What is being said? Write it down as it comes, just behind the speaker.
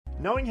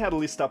Knowing how to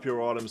list up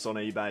your items on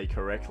eBay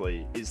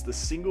correctly is the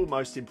single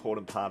most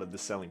important part of the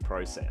selling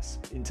process.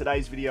 In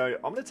today's video,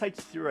 I'm going to take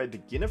you through a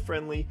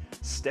beginner-friendly,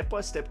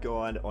 step-by-step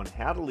guide on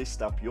how to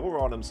list up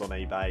your items on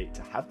eBay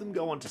to have them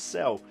go on to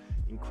sell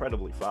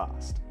incredibly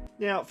fast.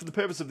 Now, for the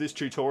purpose of this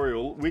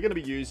tutorial, we're going to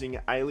be using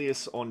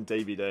Alias on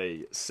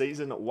DVD.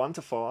 Season 1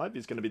 to 5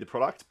 is going to be the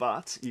product,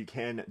 but you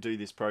can do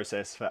this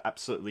process for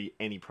absolutely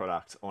any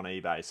product on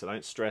eBay. So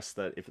don't stress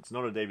that if it's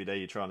not a DVD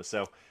you're trying to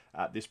sell,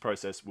 this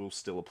process will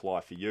still apply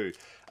for you.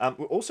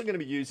 We're also going to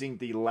be using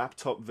the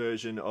laptop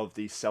version of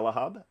the Seller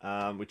Hub,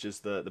 which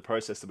is the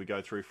process that we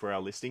go through for our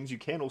listings. You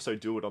can also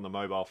do it on the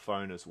mobile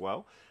phone as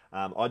well.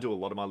 I do a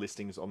lot of my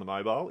listings on the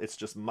mobile. It's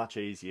just much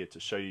easier to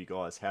show you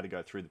guys how to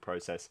go through the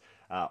process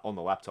on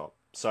the laptop.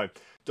 So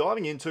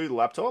diving into the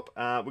laptop,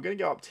 we're going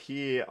to go up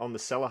here on the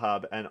Seller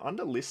Hub, and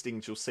under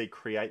listings you'll see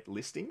create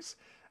listings.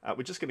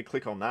 We're just going to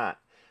click on that,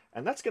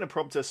 and that's going to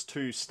prompt us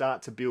to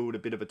start to build a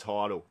bit of a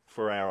title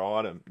for our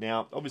item.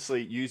 Now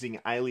obviously using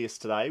Alias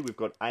today, we've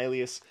got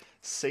Alias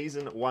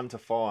season 1 to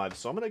 5,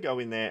 so I'm going to go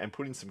in there and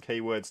put in some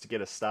keywords to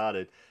get us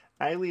started.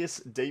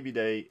 Alias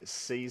DVD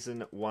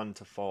season 1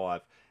 to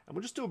 5, and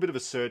we'll just do a bit of a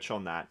search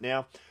on that.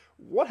 Now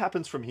what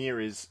happens from here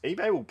is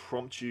eBay will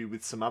prompt you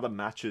with some other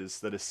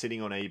matches that are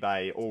sitting on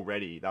eBay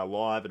already. They're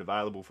live and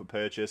available for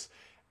purchase,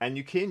 and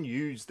you can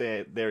use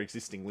their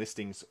existing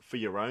listings for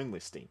your own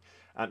listing.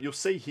 You'll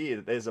see here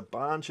that there's a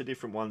bunch of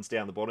different ones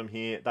down the bottom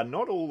here. They're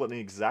not all an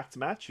exact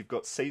match. You've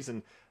got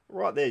season,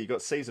 right there, you've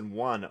got season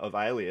 1 of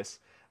Alias.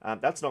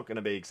 That's not going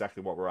to be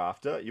exactly what we're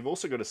after. You've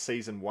also got a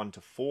season 1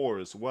 to 4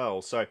 as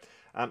well. So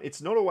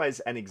it's not always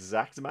an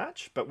exact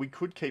match, but we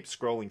could keep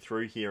scrolling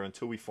through here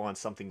until we find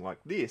something like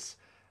this,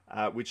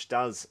 which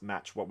does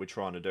match what we're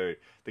trying to do.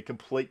 The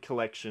complete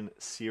collection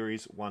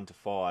series 1 to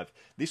 5.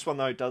 This one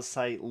though does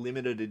say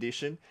limited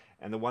edition,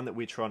 and the one that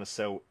we're trying to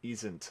sell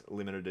isn't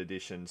limited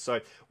edition.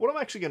 So what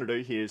I'm actually going to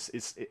do here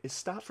is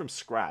start from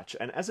scratch.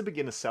 And as a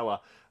beginner seller,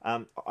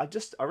 I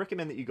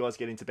recommend that you guys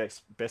get into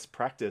best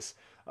practice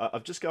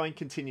of just going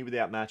continue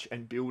without match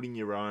and building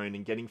your own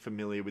and getting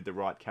familiar with the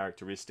right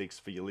characteristics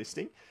for your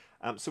listing.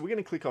 So we're going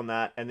to click on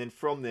that, and then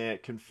from there,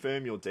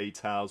 confirm your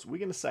details. We're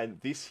going to say that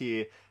this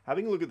here,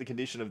 having a look at the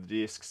condition of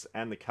the discs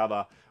and the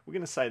cover, we're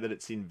going to say that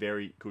it's in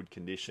very good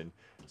condition.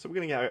 So we're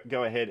going to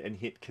go ahead and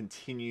hit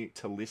continue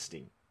to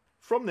listing.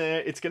 From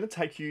there, it's going to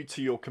take you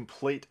to your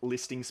complete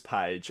listings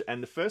page,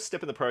 and the first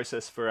step in the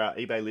process for our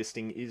eBay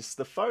listing is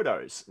the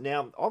photos.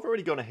 Now, I've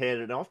already gone ahead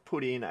and I've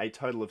put in a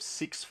total of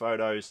 6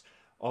 photos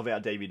of our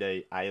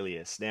DVD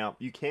Alias. Now,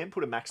 you can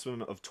put a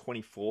maximum of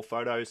 24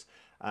 photos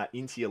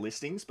into your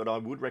listings, but I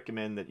would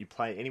recommend that you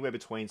play anywhere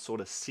between sort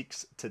of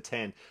 6 to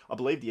 10. I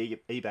believe the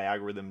eBay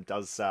algorithm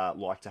does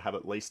like to have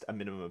at least a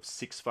minimum of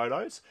 6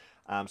 photos.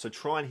 So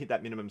try and hit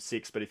that minimum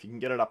 6, but if you can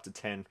get it up to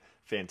 10,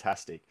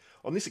 fantastic.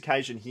 On this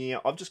occasion here,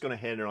 I've just gone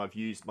ahead and I've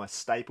used my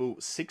staple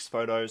 6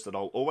 photos that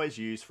I'll always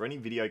use for any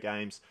video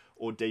games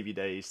or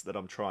DVDs that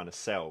I'm trying to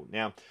sell.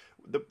 Now,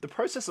 the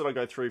process that I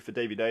go through for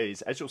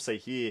DVDs, as you'll see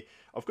here,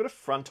 I've got a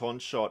front-on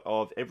shot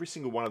of every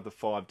single one of the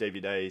 5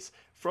 DVDs.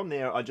 From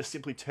there, I just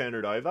simply turn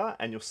it over,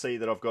 and you'll see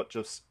that I've got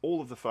just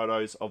all of the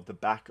photos of the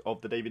back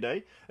of the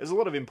DVD. There's a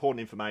lot of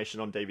important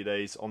information on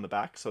DVDs on the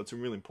back, so it's a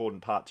really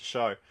important part to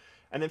show.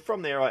 And then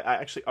from there, I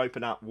actually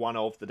open up one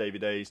of the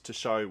DVDs to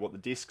show what the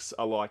discs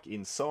are like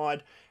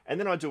inside. And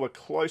then I do a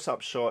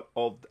close-up shot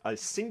of a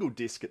single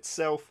disc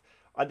itself.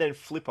 I then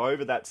flip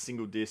over that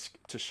single disc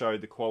to show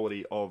the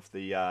quality of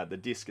the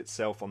disc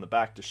itself on the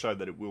back to show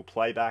that it will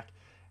play back.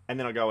 And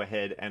then I go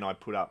ahead and I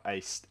put up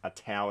a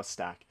tower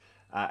stack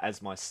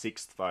as my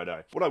 6th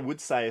photo. What I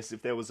would say is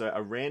if there was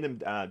a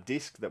random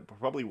disc that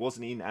probably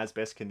wasn't in as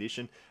best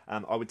condition,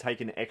 I would take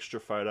an extra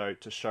photo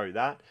to show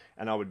that,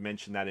 and I would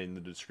mention that in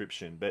the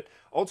description. But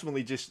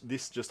ultimately,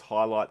 this just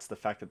highlights the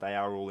fact that they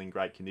are all in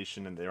great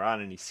condition and there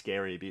aren't any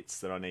scary bits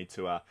that I need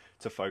to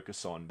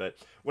focus on. But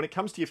when it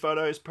comes to your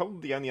photos,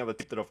 probably the only other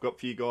tip that I've got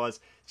for you guys is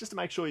just to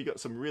make sure you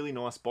got some really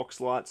nice box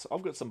lights.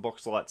 I've got some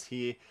box lights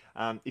here.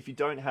 If you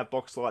don't have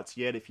box lights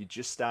yet, if you're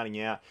just starting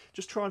out,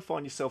 just try and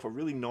find yourself a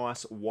really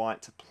nice white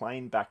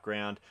plain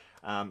background,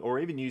 or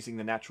even using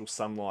the natural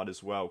sunlight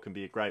as well can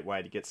be a great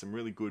way to get some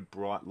really good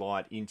bright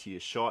light into your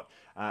shot.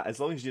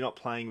 As long as you're not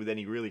playing with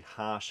any really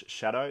harsh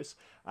shadows,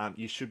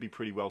 you should be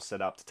pretty well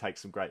set up to take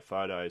some great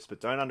photos. But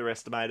don't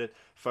underestimate it.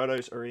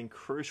 Photos are a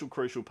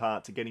crucial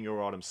part to getting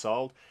your item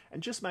sold,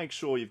 and just make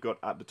sure you've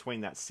got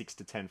between that 6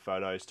 to 10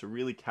 photos to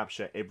really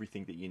capture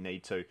everything that you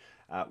need to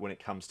when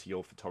it comes to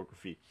your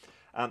photography.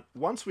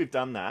 Once we've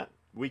done that,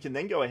 we can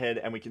then go ahead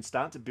and we can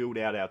start to build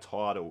out our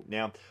title.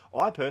 Now,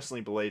 I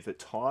personally believe that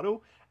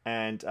title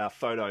and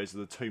photos are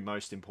the 2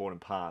 most important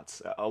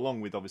parts,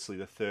 along with obviously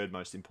the 3rd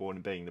most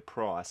important being the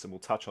price, and we'll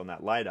touch on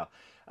that later.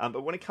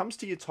 But when it comes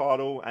to your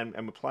title, and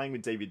we're playing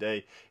with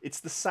DVD, it's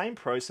the same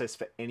process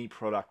for any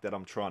product that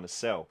I'm trying to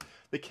sell.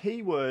 The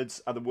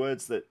keywords are the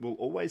words that will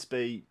always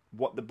be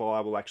what the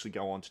buyer will actually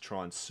go on to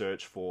try and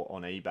search for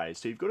on eBay.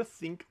 So you've got to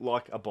think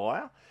like a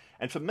buyer.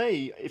 And for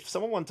me, if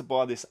someone wanted to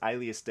buy this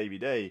Alias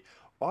DVD,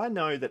 I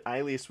know that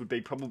alias would be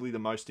probably the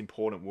most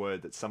important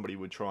word that somebody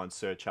would try and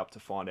search up to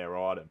find our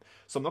item.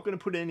 So I'm not going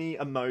to put any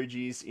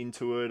emojis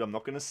into it. I'm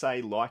not going to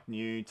say like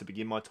new to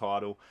begin my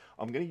title.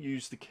 I'm going to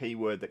use the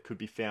keyword that could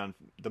be found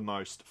the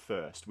most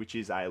first, which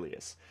is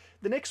alias.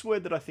 The next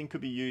word that I think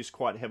could be used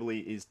quite heavily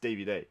is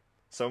DVD.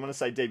 So I'm going to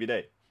say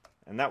DVD.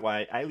 And that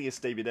way, alias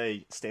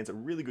DVD stands a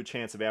really good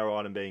chance of our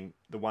item being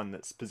the one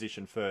that's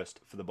positioned first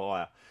for the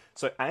buyer.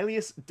 So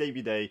alias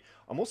DVD,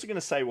 I'm also going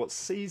to say what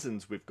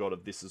seasons we've got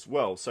of this as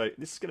well. So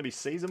this is going to be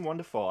season 1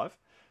 to 5.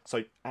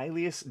 So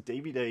alias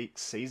DVD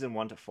season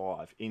 1 to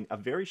 5 in a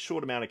very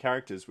short amount of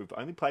characters. We've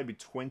only played with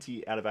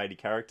 20 out of 80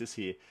 characters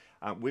here.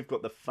 We've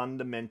got the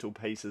fundamental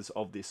pieces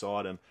of this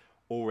item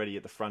already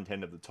at the front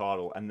end of the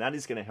title, and that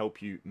is going to help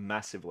you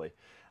massively.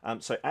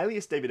 So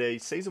alias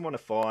DVD, season 1 to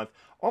 5.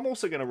 I'm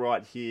also going to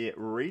write here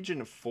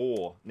region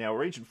 4. Now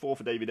region 4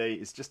 for DVD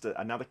is just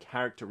another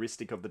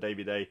characteristic of the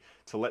DVD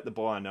to let the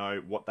buyer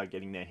know what they're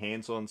getting their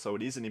hands on, so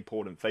it is an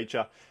important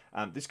feature.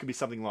 This could be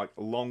something like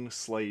long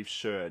sleeve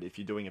shirt if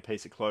you're doing a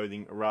piece of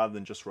clothing rather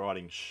than just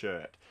writing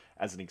shirt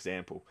as an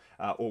example,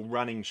 or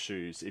running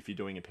shoes if you're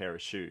doing a pair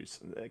of shoes.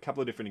 A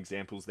couple of different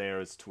examples there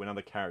as to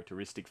another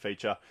characteristic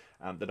feature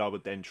that I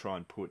would then try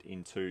and put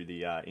into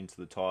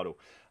the title.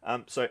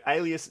 So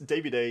alias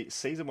DVD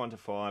season 1 to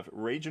 5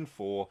 region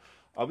 4.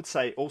 I would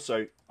say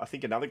also, I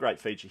think another great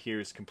feature here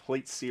is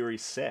complete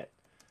series set.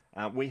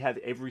 We have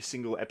every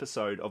single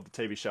episode of the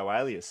TV show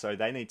Alias, so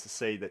they need to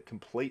see that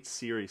complete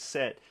series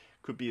set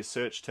could be a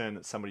search term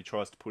that somebody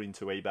tries to put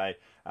into eBay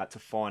to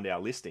find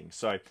our listing.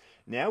 So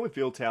now we've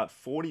built out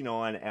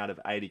 49 out of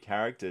 80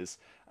 characters.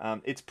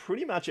 It's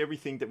pretty much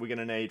everything that we're going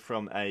to need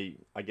from a,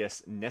 I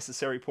guess,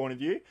 necessary point of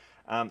view.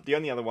 The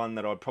only other one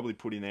that I'd probably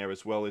put in there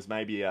as well is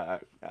maybe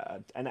an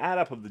add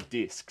up of the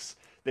discs.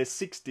 There's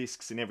 6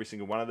 discs in every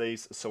single one of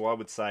these, so I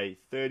would say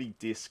 30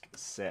 disc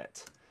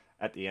set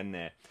at the end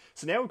there.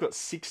 So now we've got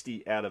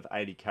 60 out of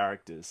 80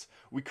 characters.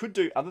 We could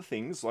do other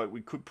things, like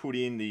we could put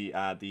in the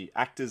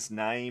actor's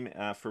name,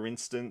 for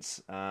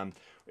instance.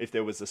 If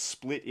there was a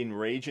split in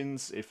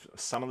regions, if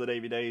some of the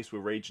DVDs were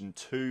region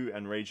 2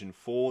 and region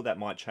 4, that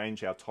might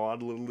change our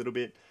title a little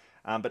bit.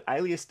 But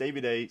alias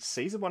DVD,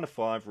 season 1 to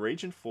 5,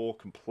 region 4,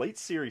 complete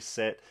series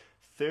set,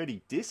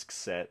 30 disc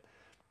set.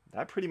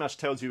 That pretty much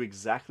tells you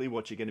exactly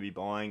what you're going to be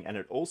buying, and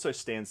it also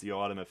stands the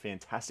item a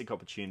fantastic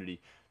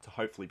opportunity to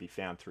hopefully be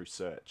found through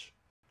search.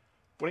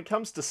 When it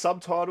comes to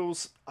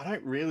subtitles, I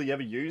don't really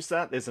ever use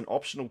that. There's an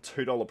optional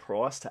 $2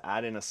 price to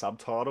add in a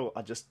subtitle.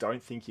 I just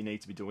don't think you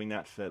need to be doing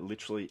that for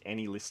literally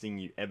any listing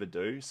you ever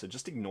do, so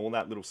just ignore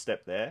that little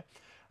step there.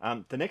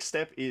 The next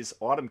step is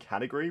item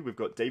category. We've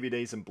got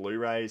DVDs and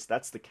Blu-rays.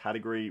 That's the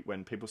category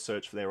when people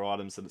search for their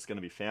items that it's going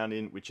to be found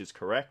in, which is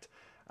correct.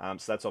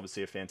 So that's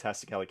obviously a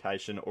fantastic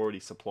allocation already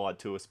supplied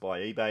to us by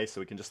eBay, so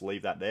we can just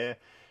leave that there.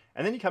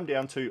 And then you come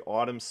down to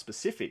item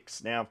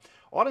specifics. Now,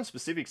 item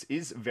specifics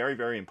is very,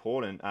 very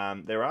important.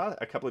 There are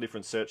a couple of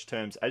different search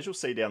terms. As you'll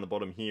see down the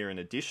bottom here in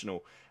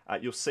additional,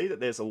 you'll see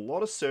that there's a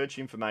lot of search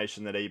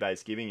information that eBay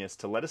is giving us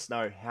to let us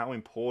know how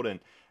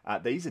important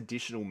these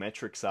additional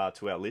metrics are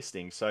to our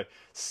listing. So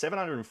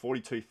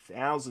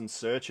 742,000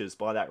 searches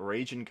by that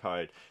region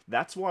code.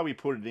 That's why we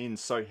put it in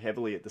so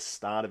heavily at the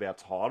start of our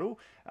title,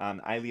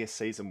 alias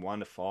season 1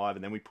 to 5,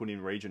 and then we put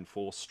in region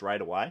 4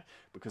 straight away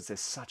because there's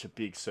such a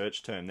big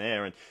search term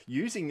there. And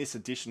using this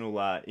additional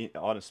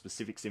item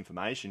specifics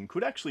information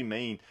could actually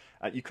mean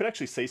you could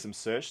actually see some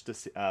search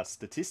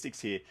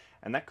statistics here,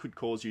 and that could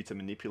cause you to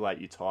manipulate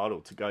your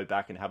title, to go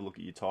back and have a look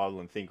at your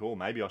title and think, oh,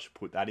 maybe I should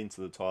put that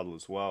into the title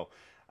as well.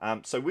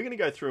 So we're going to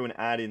go through and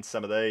add in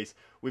some of these.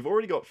 We've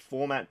already got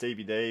format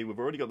DVD. We've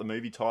already got the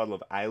movie title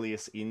of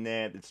Alias in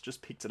there. It's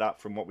just picked it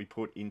up from what we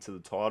put into the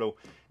title.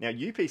 Now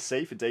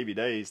UPC for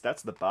DVDs,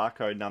 that's the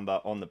barcode number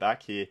on the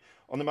back here.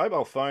 On the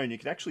mobile phone, you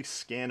can actually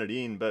scan it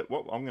in, but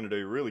what I'm going to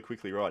do really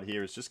quickly right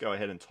here is just go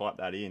ahead and type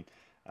that in.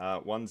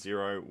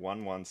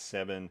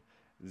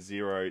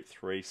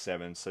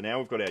 10117-037. So now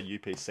we've got our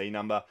UPC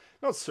number.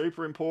 Not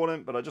super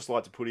important, but I just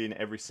like to put in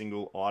every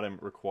single item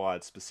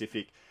required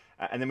specific.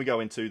 And then we go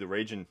into the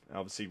region,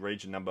 obviously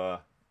region number,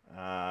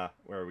 where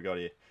have we got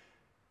here?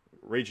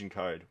 Region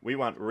code. We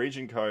want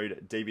region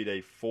code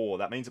DVD 4.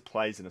 That means it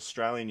plays in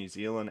Australia, New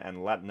Zealand,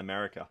 and Latin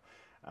America.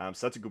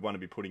 So that's a good one to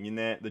be putting in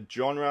there. The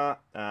genre,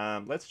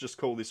 let's just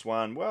call this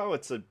one, well,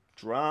 it's a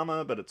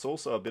drama, but it's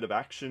also a bit of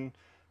action.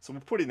 So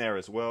we'll put in there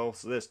as well.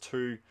 So there's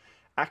 2.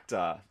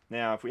 Actor.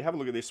 Now, if we have a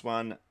look at this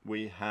one,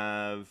 we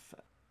have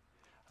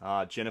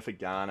Jennifer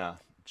Garner.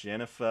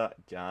 Jennifer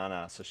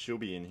Garner. So she'll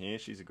be in here.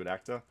 She's a good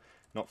actor.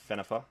 Not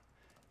Fenifer.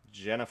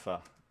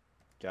 Jennifer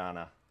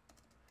Garner.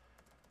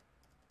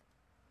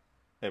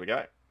 There we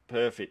go.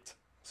 Perfect.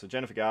 So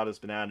Jennifer Garner's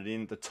been added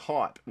in. The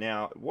type.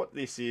 Now, what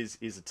this is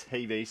a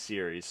TV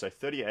series. So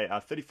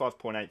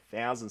 35.8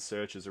 thousand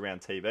searches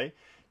around TV.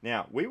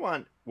 Now, we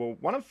want, well,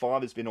 1 of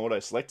 5 has been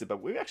auto-selected,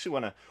 but we actually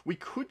want to, we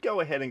could go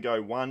ahead and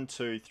go 1,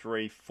 2,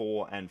 3,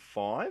 4, and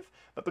 5.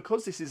 But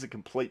because this is a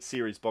complete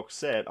series box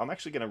set, I'm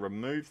actually going to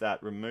remove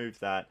that,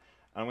 and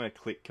I'm going to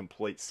click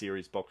complete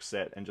series box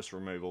set and just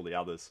remove all the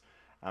others.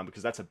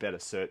 because that's a better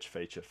search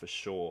feature for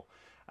sure.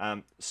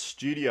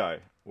 Studio,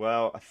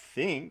 well, I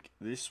think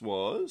this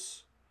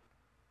was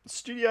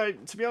Studio.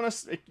 To be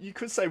honest, you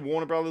could say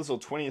Warner Brothers or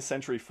 20th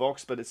Century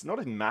Fox, but it's not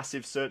a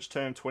massive search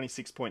term,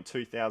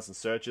 26.2 thousand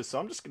searches, so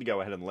I'm just going to go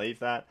ahead and leave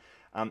that.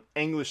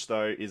 English,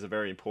 though, is a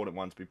very important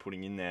one to be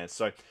putting in there.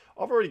 So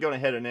I've already gone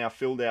ahead and now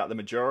filled out the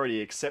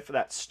majority, except for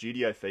that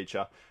studio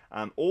feature,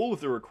 all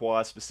of the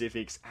required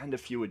specifics and a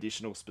few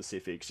additional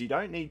specifics. You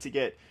don't need to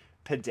get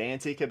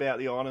pedantic about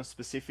the item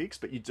specifics,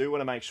 but you do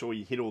want to make sure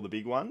you hit all the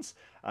big ones,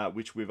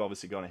 which we've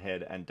obviously gone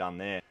ahead and done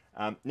there.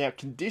 Now,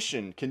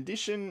 condition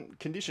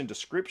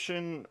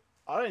description,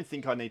 I don't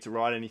think I need to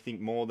write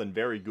anything more than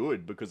very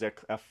good, because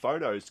our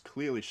photos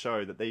clearly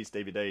show that these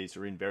DVDs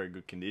are in very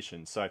good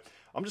condition. So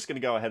I'm just going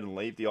to go ahead and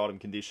leave the item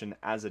condition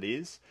as it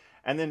is.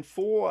 And then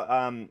for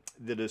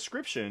the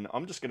description,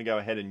 I'm just going to go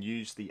ahead and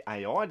use the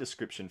AI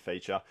description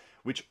feature,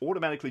 which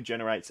automatically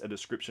generates a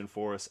description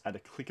for us at a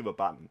click of a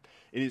button.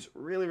 It is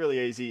really, really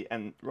easy,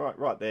 and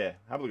right there,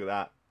 have a look at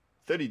that.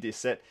 30 disc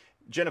set.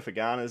 Jennifer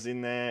Garner's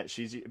in there.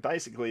 She's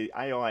basically,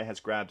 AI has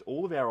grabbed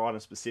all of our item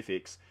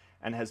specifics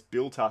and has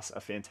built us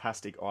a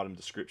fantastic item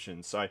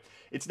description. So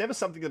it's never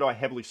something that I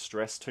heavily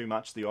stress too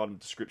much, the item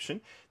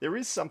description. There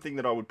is something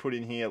that I would put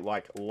in here,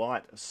 like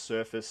light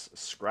surface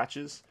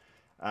scratches.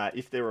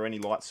 If there were any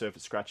light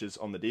surface scratches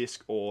on the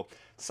disc, or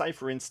say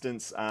for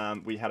instance,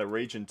 we had a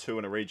region 2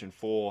 and a region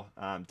 4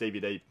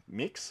 DVD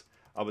mix,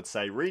 I would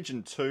say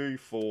region 2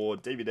 for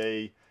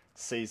DVD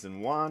season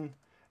 1,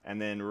 and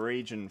then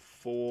region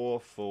 4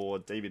 for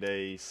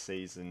DVD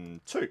season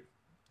 2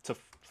 to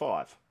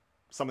 5,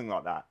 something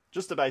like that,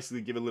 just to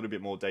basically give a little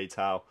bit more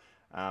detail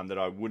that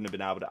I wouldn't have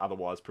been able to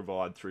otherwise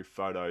provide through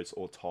photos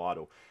or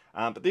title.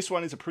 But this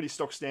one is a pretty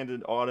stock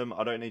standard item.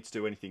 I don't need to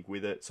do anything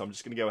with it, so I'm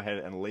just going to go ahead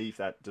and leave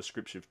that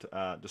descriptive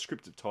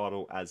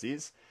title as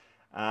is.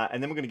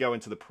 And then we're going to go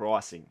into the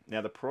pricing.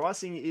 Now, the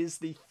pricing is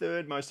the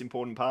third most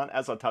important part,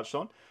 as I touched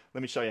on.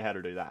 Let me show you how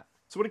to do that.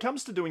 So when it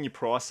comes to doing your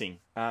pricing,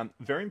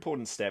 very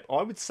important step,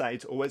 I would say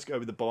to always go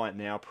with the buy it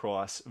now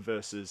price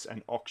versus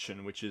an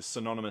auction, which is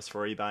synonymous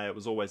for eBay. It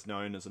was always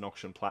known as an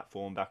auction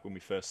platform back when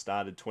we first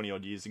started 20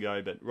 odd years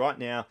ago. But right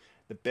now,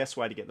 the best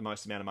way to get the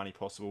most amount of money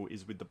possible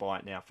is with the buy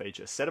it now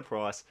feature. Set a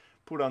price,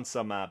 put on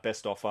some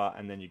best offer,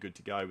 and then you're good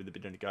to go with a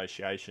bit of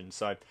negotiation.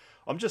 So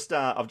I've just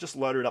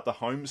loaded up the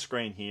home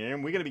screen here,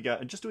 and we're going to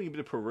be just doing a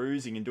bit of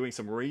perusing and doing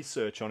some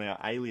research on our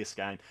alias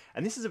game.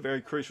 And this is a very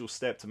crucial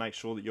step to make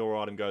sure that your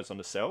item goes on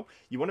to sell.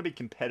 You want to be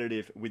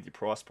competitive with your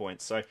price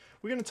points. So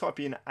we're going to type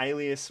in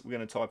alias, we're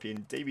going to type in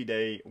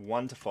DVD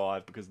 1 to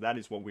 5, because that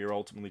is what we're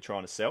ultimately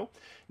trying to sell.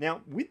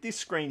 Now, with this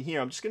screen here,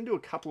 I'm just going to do a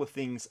couple of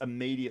things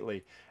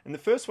immediately. And the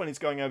first one is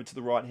going over to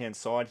the right hand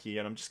side here,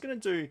 and I'm just going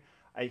to do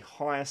a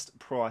highest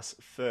price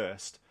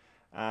first.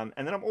 And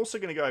then I'm also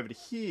going to go over to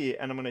here,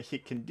 and I'm going to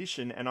hit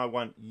condition, and I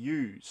want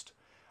used.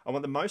 I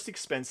want the most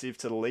expensive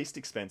to the least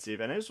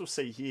expensive, and as we'll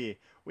see here,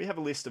 we have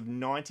a list of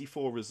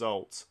 94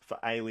 results for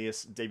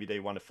alias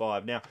DVD 1 to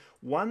 5. Now,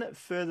 one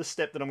further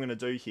step that I'm going to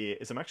do here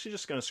is I'm actually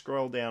just going to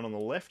scroll down on the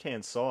left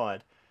hand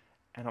side,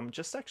 and I'm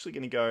just actually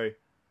going to go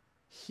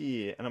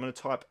here, and I'm going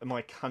to type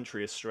my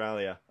country,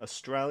 Australia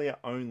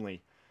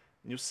only.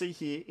 And you'll see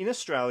here, in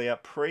Australia,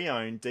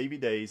 pre-owned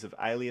DVDs of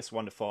alias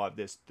 1 to 5,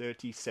 there's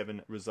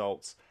 37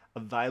 results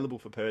available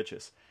for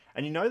purchase.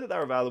 And you know that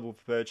they're available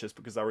for purchase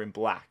because they're in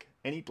black.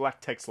 Any black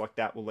text like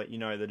that will let you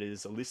know that it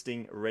is a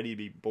listing ready to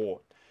be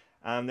bought.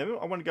 Then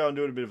I want to go and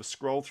do a bit of a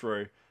scroll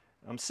through.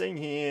 I'm seeing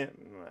here,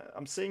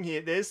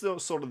 there's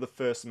sort of the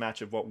first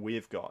match of what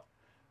we've got.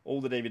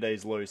 All the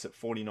DVDs loose at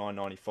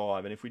 $49.95.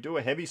 And if we do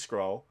a heavy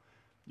scroll,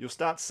 you'll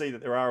start to see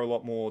that there are a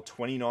lot more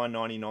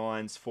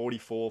 $29.99s,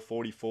 $44,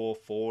 $44,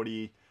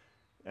 $40,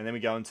 and then we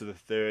go into the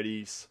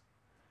 30s.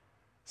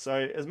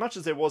 So as much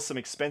as there was some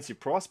expensive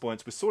price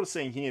points, we're sort of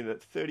seeing here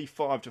that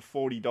 $35 to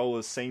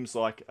 $40 seems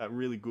like a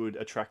really good,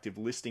 attractive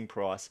listing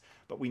price,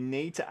 but we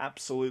need to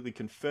absolutely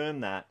confirm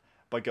that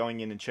by going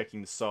in and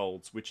checking the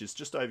solds, which is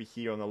just over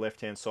here on the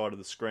left-hand side of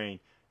the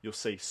screen. You'll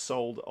see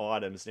sold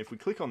items, and if we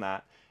click on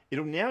that,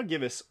 it'll now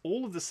give us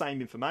all of the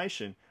same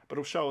information, but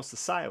it'll show us the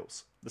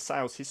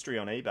sales history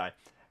on eBay.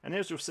 And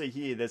as you'll see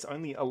here, there's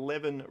only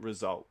 11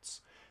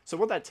 results. So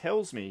what that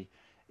tells me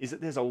is that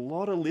there's a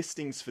lot of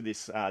listings for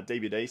this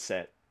DVD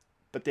set,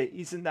 but there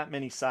isn't that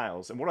many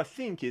sales. And what I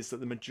think is that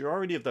the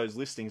majority of those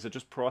listings are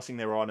just pricing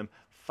their item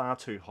far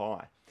too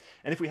high.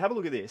 And if we have a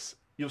look at this,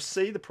 you'll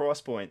see the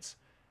price points.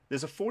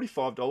 There's a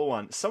 $45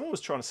 one. Someone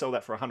was trying to sell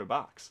that for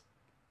 $100,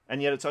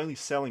 and yet it's only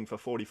selling for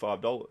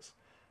 $45.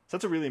 So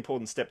that's a really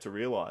important step to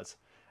realize.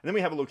 And then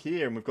we have a look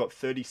here, and we've got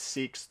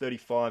 36,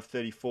 35,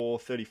 34,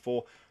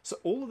 34. So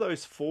all of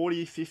those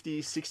 $40, $50,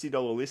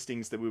 $60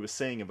 listings that we were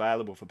seeing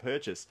available for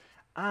purchase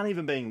aren't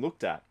even being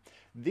looked at.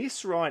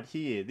 This right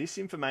here, this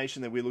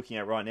information that we're looking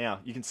at right now,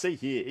 you can see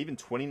here, even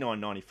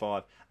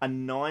 $29.95, a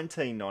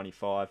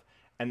 $19.95,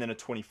 and then a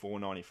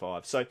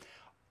 $24.95. So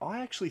I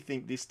actually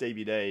think this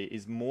DVD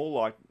is more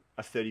like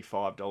a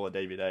 $35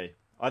 DVD.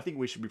 I think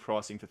we should be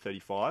pricing for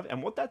 35.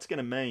 And what that's going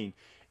to mean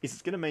is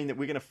it's going to mean that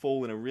we're going to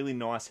fall in a really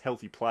nice,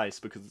 healthy place,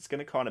 because it's going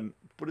to kind of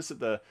put us at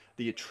the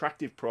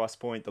attractive price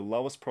point, the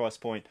lowest price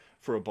point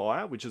for a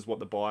buyer, which is what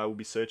the buyer will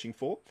be searching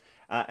for.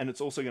 And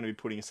it's also going to be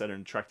putting us at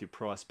an attractive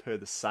price per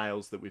the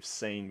sales that we've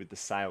seen with the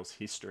sales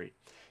history.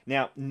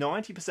 Now,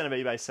 90% of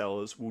eBay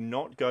sellers will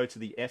not go to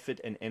the effort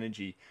and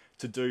energy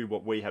to do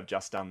what we have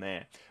just done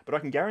there. But I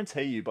can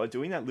guarantee you, by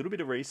doing that little bit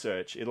of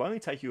research, it'll only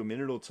take you a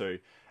minute or two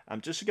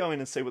just to go in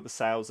and see what the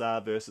sales are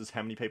versus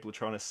how many people are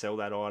trying to sell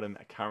that item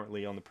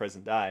currently on the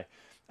present day.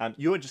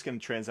 You're just going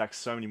to transact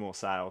so many more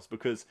sales,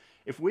 because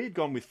if we had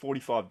gone with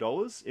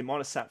 $45, it might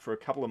have sat for a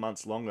couple of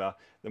months longer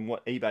than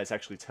what eBay is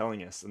actually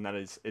telling us, and that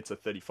is it's a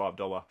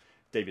 $35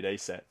 DVD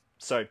set.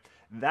 So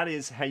that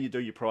is how you do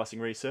your pricing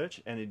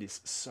research, and it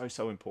is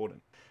so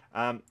important.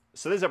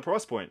 So there's our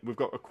price point. We've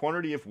got a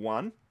quantity of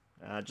one,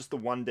 just the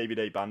one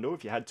DVD bundle.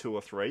 If you had 2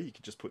 or 3, you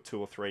could just put 2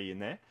 or 3 in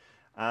there.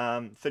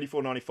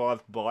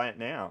 $34.95, buy it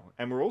now.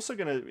 And we're also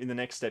going to, in the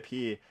next step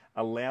here,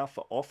 allow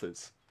for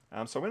offers.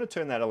 So I'm going to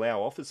turn that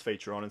allow offers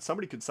feature on, and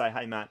somebody could say,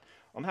 hey Matt,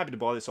 I'm happy to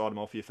buy this item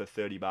off you for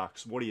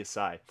 $30. What do you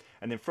say?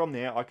 And then from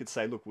there, I could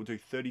say, look, we'll do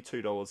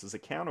 $32 as a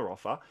counter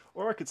offer.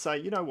 Or I could say,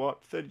 you know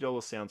what,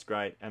 $30 sounds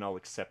great, and I'll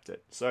accept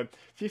it. So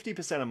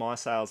 50% of my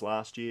sales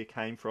last year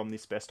came from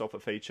this best offer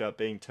feature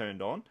being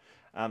turned on.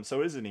 So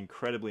it is an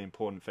incredibly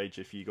important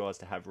feature for you guys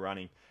to have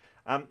running.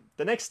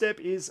 The next step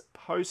is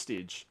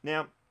postage.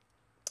 Now,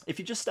 if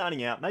you're just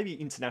starting out, maybe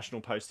international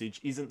postage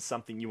isn't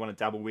something you want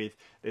to dabble with.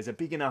 There's a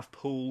big enough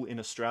pool in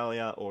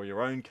Australia or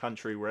your own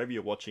country, wherever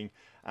you're watching,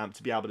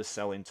 to be able to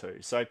sell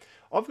into. So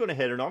I've gone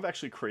ahead and I've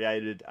actually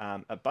created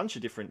a bunch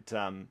of different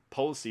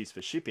policies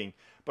for shipping,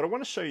 but I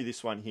want to show you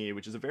this one here,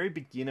 which is a very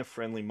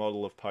beginner-friendly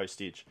model of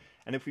postage.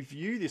 And if we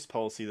view this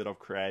policy that I've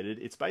created,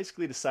 it's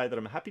basically to say that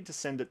I'm happy to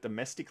send it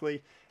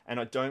domestically, and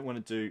I don't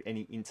want to do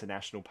any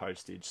international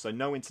postage. So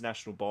no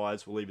international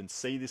buyers will even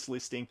see this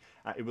listing.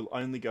 It will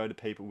only go to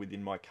people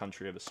within my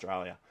country of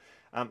Australia.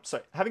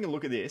 So having a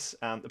look at this,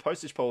 the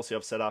postage policy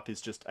I've set up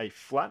is just a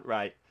flat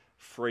rate,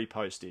 free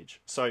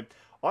postage. So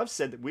I've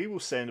said that we will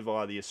send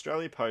via the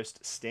Australia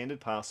Post standard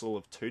parcel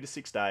of 2 to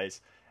 6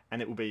 days,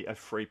 and it will be a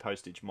free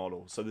postage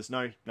model. So there's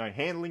no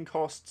handling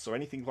costs or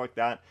anything like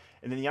that.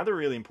 And then the other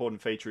really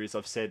important feature is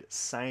I've said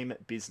same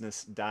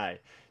business day.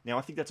 Now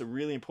I think that's a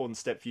really important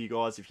step for you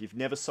guys. If you've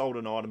never sold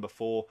an item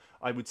before,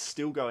 I would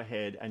still go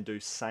ahead and do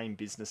same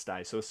business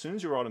day. So as soon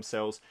as your item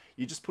sells,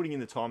 you're just putting in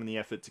the time and the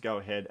effort to go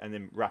ahead and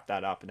then wrap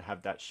that up and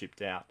have that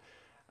shipped out.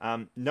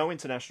 No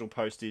international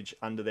postage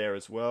under there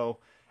as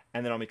well.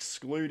 And then I'm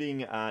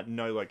excluding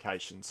no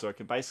location. So it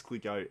can basically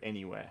go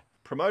anywhere.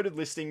 Promoted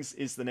listings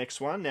is the next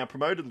one. Now,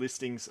 promoted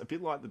listings, a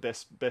bit like the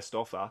best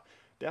offer,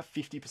 about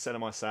 50% of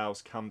my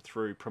sales come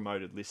through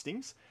promoted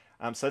listings.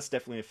 So that's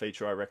definitely a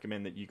feature I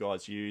recommend that you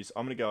guys use.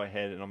 I'm going to go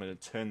ahead and I'm going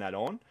to turn that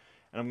on.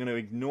 And I'm going to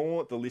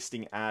ignore the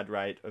listing ad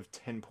rate of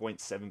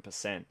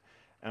 10.7%. And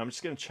I'm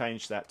just going to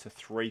change that to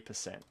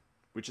 3%,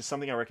 which is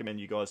something I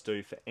recommend you guys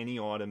do for any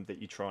item that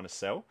you're trying to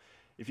sell.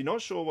 If you're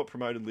not sure what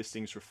promoted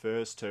listings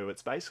refers to,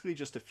 it's basically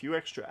just a few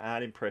extra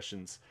ad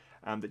impressions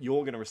that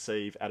you're going to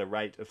receive at a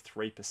rate of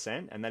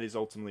 3%, and that is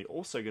ultimately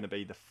also going to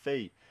be the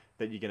fee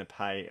that you're going to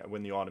pay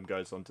when the item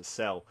goes on to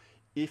sell,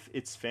 if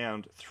it's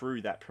found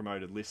through that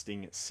promoted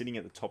listing sitting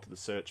at the top of the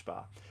search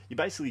bar. You're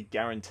basically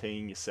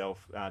guaranteeing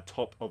yourself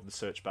top of the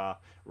search bar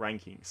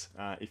rankings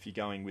if you're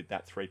going with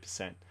that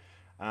 3%.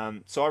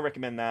 So I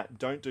recommend that.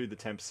 Don't do the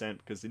 10%,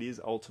 because it is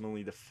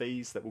ultimately the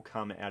fees that will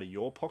come out of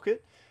your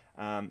pocket.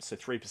 So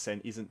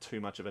 3% isn't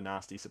too much of a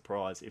nasty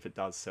surprise if it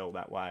does sell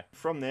that way.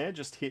 From there,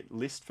 just hit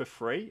list for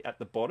free at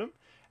the bottom,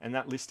 and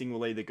that listing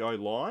will either go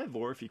live,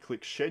 or if you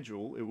click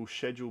schedule, it will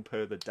schedule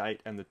per the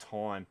date and the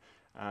time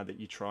that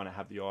you're trying to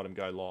have the item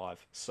go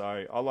live.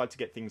 So I like to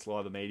get things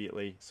live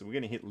immediately. So we're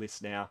going to hit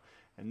list now,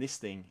 and this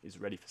thing is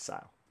ready for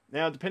sale.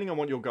 Now, depending on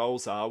what your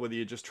goals are, whether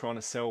you're just trying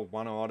to sell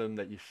one item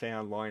that you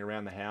found lying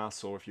around the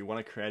house, or if you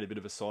want to create a bit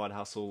of a side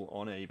hustle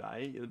on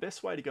eBay, the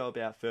best way to go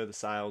about further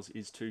sales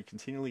is to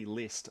continually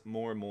list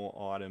more and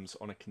more items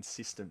on a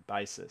consistent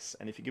basis.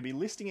 And if you can be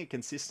listing it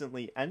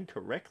consistently and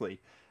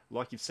correctly,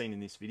 like you've seen in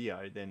this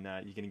video, then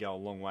you're going to go a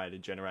long way to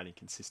generating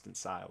consistent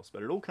sales.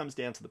 But it all comes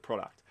down to the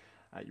product.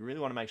 You really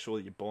want to make sure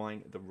that you're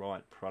buying the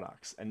right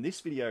products. And this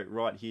video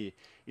right here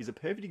is a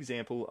perfect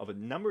example of a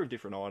number of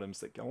different items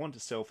that go on to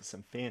sell for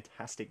some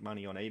fantastic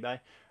money on eBay.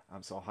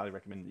 So I highly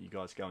recommend that you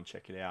guys go and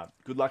check it out.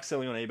 Good luck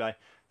selling on eBay.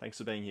 Thanks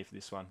for being here for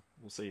this one.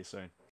 We'll see you soon.